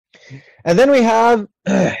And then we have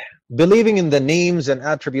believing in the names and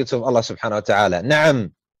attributes of Allah subhanahu wa ta'ala.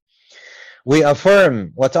 Na'am. We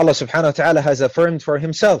affirm what Allah subhanahu wa ta'ala has affirmed for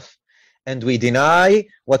himself. And we deny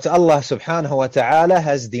what Allah subhanahu wa ta'ala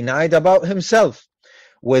has denied about himself,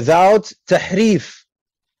 without tahrif,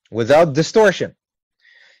 without distortion,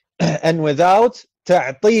 and without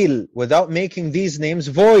ta'til, without making these names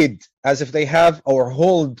void, as if they have or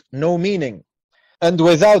hold no meaning, and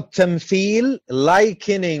without tamthil,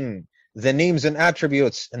 likening the names and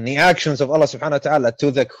attributes and the actions of Allah subhanahu wa ta'ala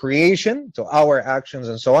to the creation, to our actions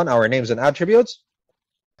and so on, our names and attributes,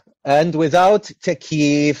 and without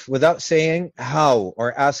takyif, without saying how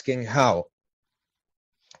or asking how.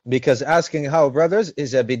 Because asking how, brothers,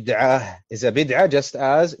 is a bid'ah, just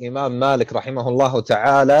as Imam Malik rahimahullah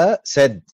ta'ala said